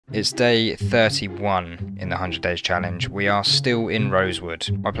It's day 31 in the 100 Days Challenge. We are still in Rosewood.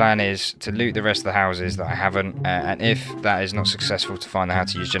 My plan is to loot the rest of the houses that I haven't, and if that is not successful to find the How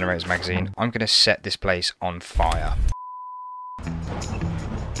to Use Generators magazine, I'm going to set this place on fire.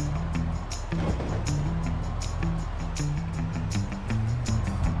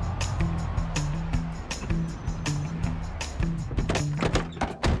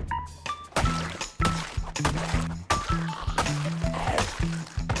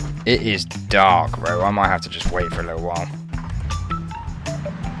 It is dark, bro. I might have to just wait for a little while.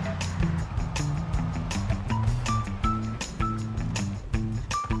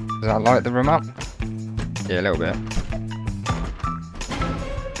 Does that light the room up? Yeah, a little bit.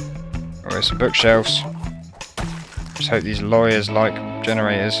 Oh, there's some bookshelves. Just hope these lawyers like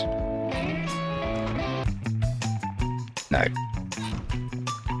generators. No.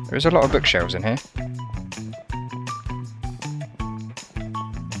 There's a lot of bookshelves in here.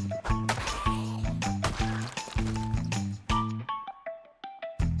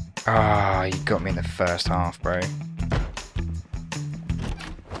 Ah, you got me in the first half, bro.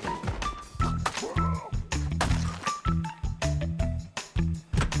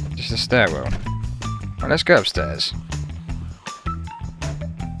 Just a stairwell. Well, let's go upstairs.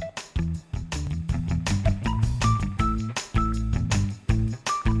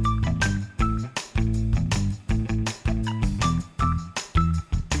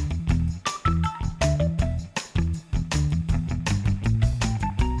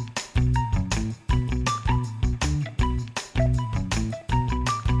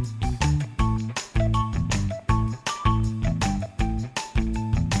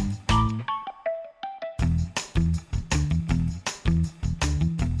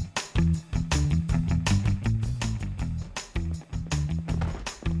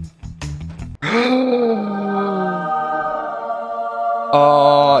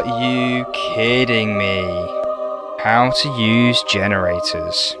 Are you kidding me? How to use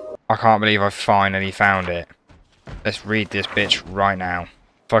generators. I can't believe I finally found it. Let's read this bitch right now.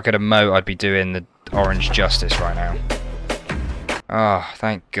 If I could emote, I'd be doing the orange justice right now. Ah,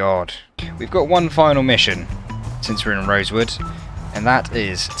 thank God. We've got one final mission since we're in Rosewood, and that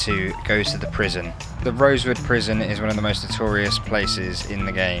is to go to the prison. The Rosewood prison is one of the most notorious places in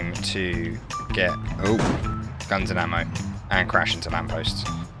the game to get guns and ammo and crash into lampposts.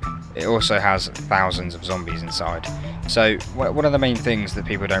 It also has thousands of zombies inside. So one of the main things that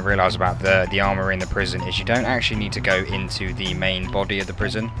people don't realise about the armour in the prison is you don't actually need to go into the main body of the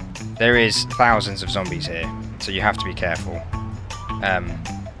prison. There is thousands of zombies here, so you have to be careful.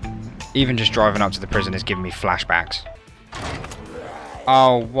 Even just driving up to the prison is giving me flashbacks.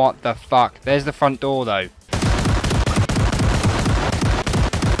 Oh, what the fuck? There's the front door, though.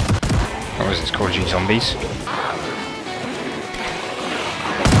 What is this, Call of Duty Zombies?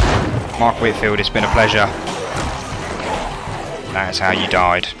 Mark Whitfield, it's been a pleasure. That is how you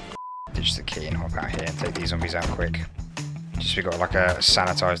died. Ditch the key and hop out here and take these zombies out quick. Just we got like a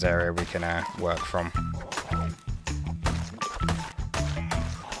sanitised area we can work from.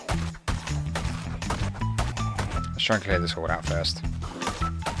 Let's try and clear this horde out first.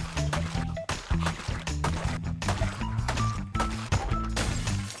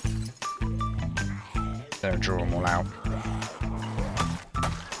 Don't draw them all out.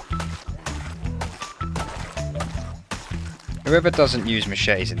 Whoever doesn't use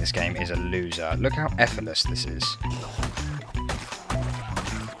machetes in this game is a loser. Look how effortless this is.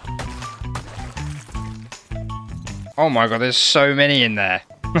 Oh my god, there's so many in there.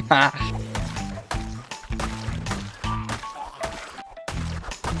 Oh,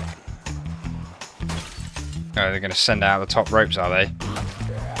 they're going to send out the top ropes, are they?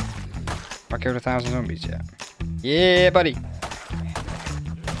 Have I killed 1,000 zombies yet? Yeah, buddy.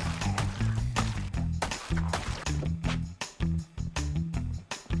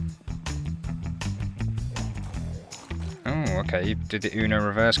 Oh, okay, you did the Uno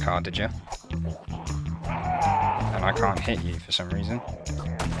reverse card, did you? And I can't hit you for some reason.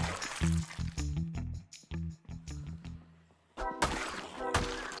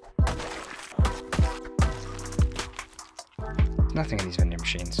 Nothing in these vending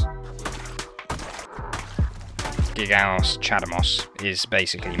machines. Gigaos Chadamos is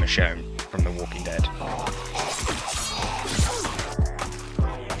basically Michonne from The Walking Dead.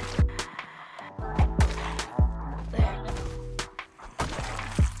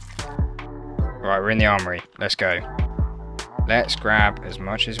 Right, we're in the armory. Let's go. Let's grab as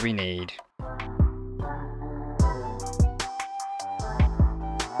much as we need.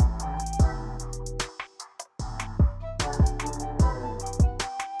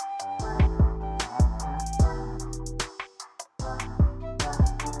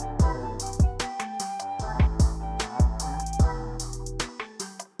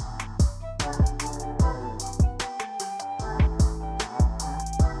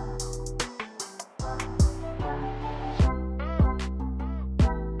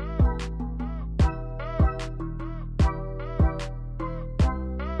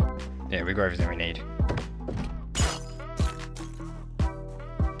 we've got everything we need.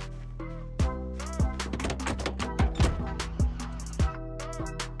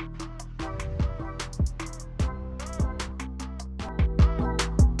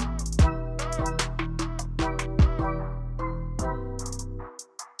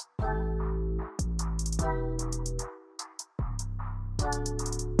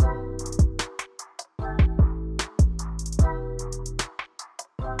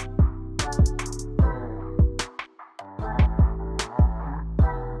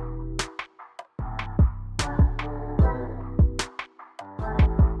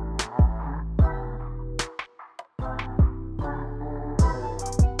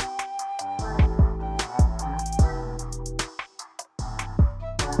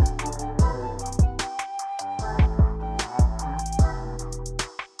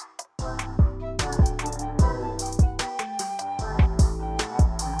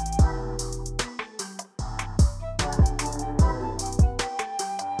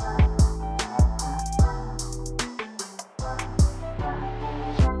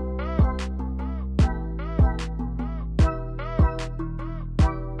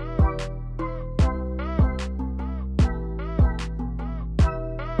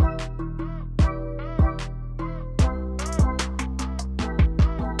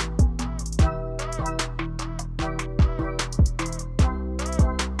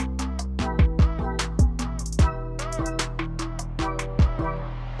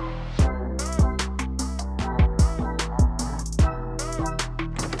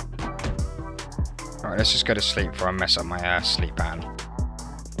 Let's just go to sleep before I mess up my sleep pattern.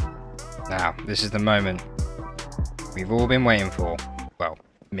 Now, this is the moment we've all been waiting for. Well,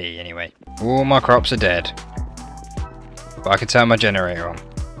 me anyway. All my crops are dead. But I can turn my generator on.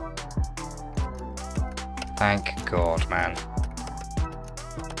 Thank God, man.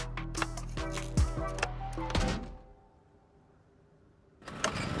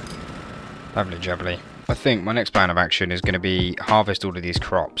 Lovely jubbly. I think my next plan of action is going to be harvest all of these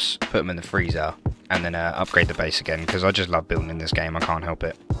crops, put them in the freezer, and then upgrade the base again, because I just love building in this game, I can't help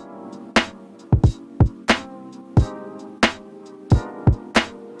it.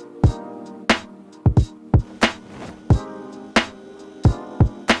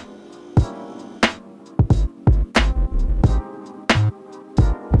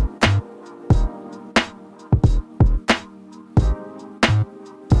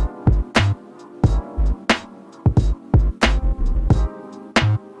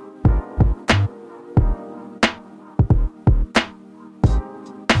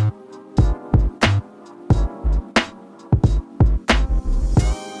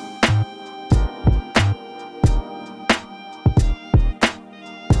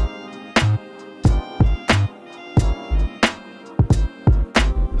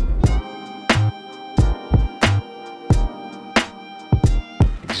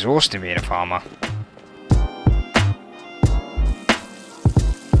 Exhausting being a farmer.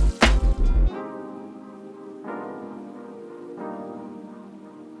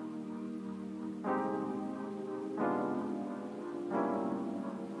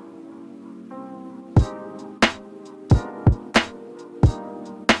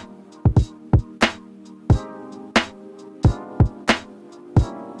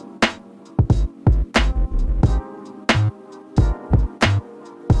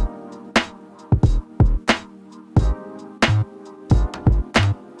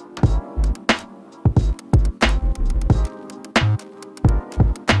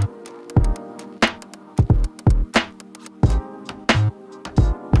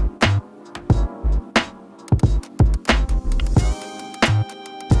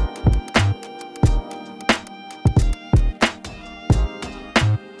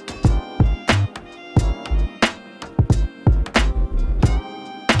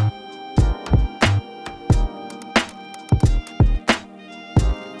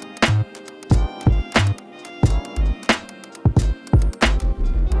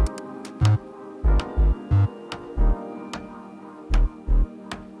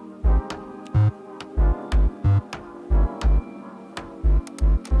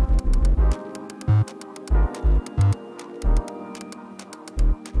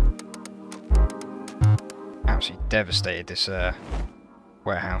 Absolutely devastated this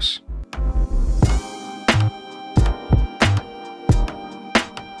warehouse.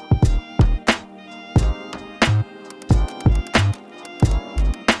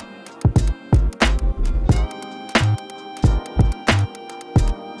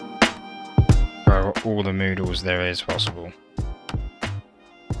 Throw all the noodles there is possible.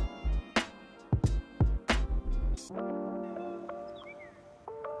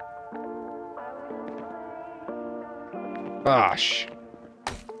 Gosh.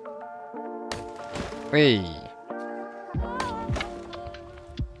 Whee.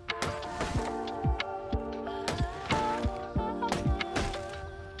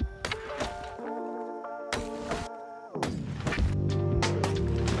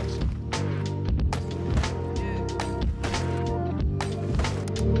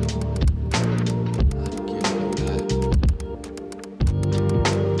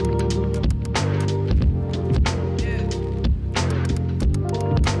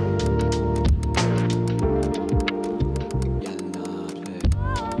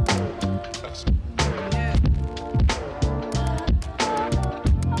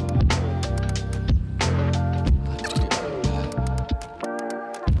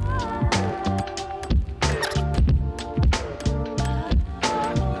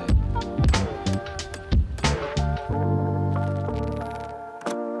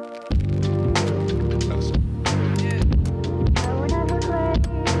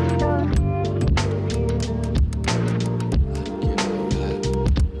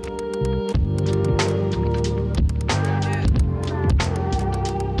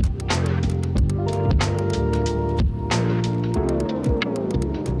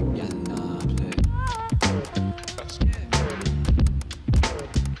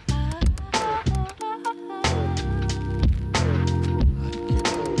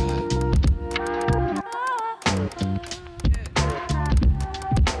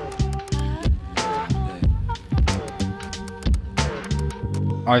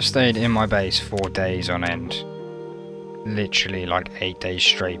 I've stayed in my base for days on end. Literally like 8 days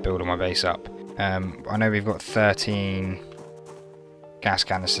straight building my base up. I know we've got 13 gas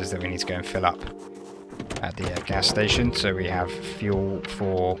canisters that we need to go and fill up at the gas station, so we have fuel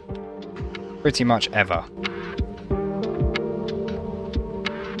for pretty much ever.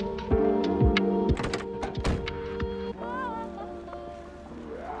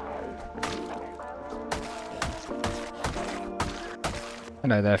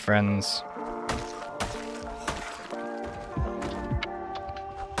 Hello there, friends.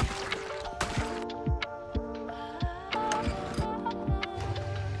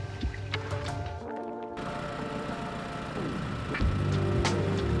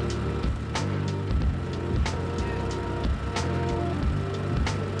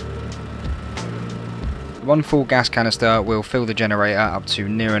 One full gas canister will fill the generator up to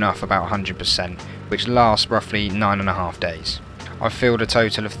near enough about 100%, which lasts roughly 9.5 days. I've filled a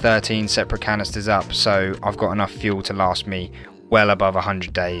total of 13 separate canisters up, so I've got enough fuel to last me well above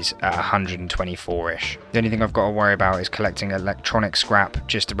 100 days at 124-ish. The only thing I've got to worry about is collecting electronic scrap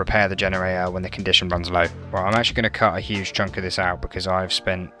just to repair the generator when the condition runs low. Right, I'm actually going to cut a huge chunk of this out because I've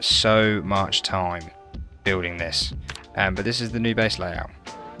spent so much time building this. But this is the new base layout.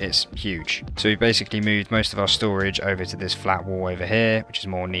 It's huge. So we've basically moved most of our storage over to this flat wall over here, which is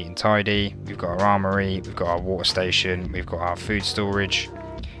more neat and tidy. We've got our armory, we've got our water station, we've got our food storage.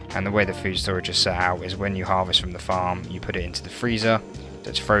 And the way the food storage is set out is when you harvest from the farm, you put it into the freezer, so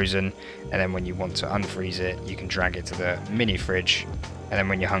it's frozen, and then when you want to unfreeze it, you can drag it to the mini fridge, and then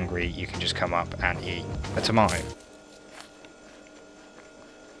when you're hungry, you can just come up and eat a tomato.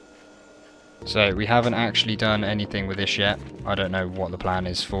 So we haven't actually done anything with this yet. I don't know what the plan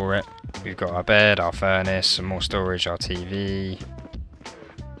is for it. We've got our bed, our furnace, some more storage, our TV.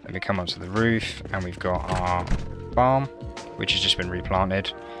 Then we come onto the roof and we've got our farm, which has just been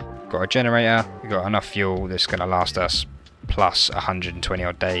replanted. We've got a generator, we've got enough fuel that's going to last us plus 120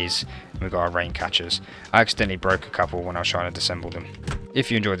 odd days. And we've got our rain catchers. I accidentally broke a couple when I was trying to disassemble them. If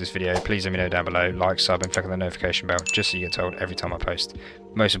you enjoyed this video, please let me know down below, like, sub and click on the notification bell just so you get told every time I post.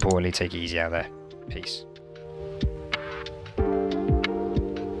 Most importantly, take it easy out there. Peace.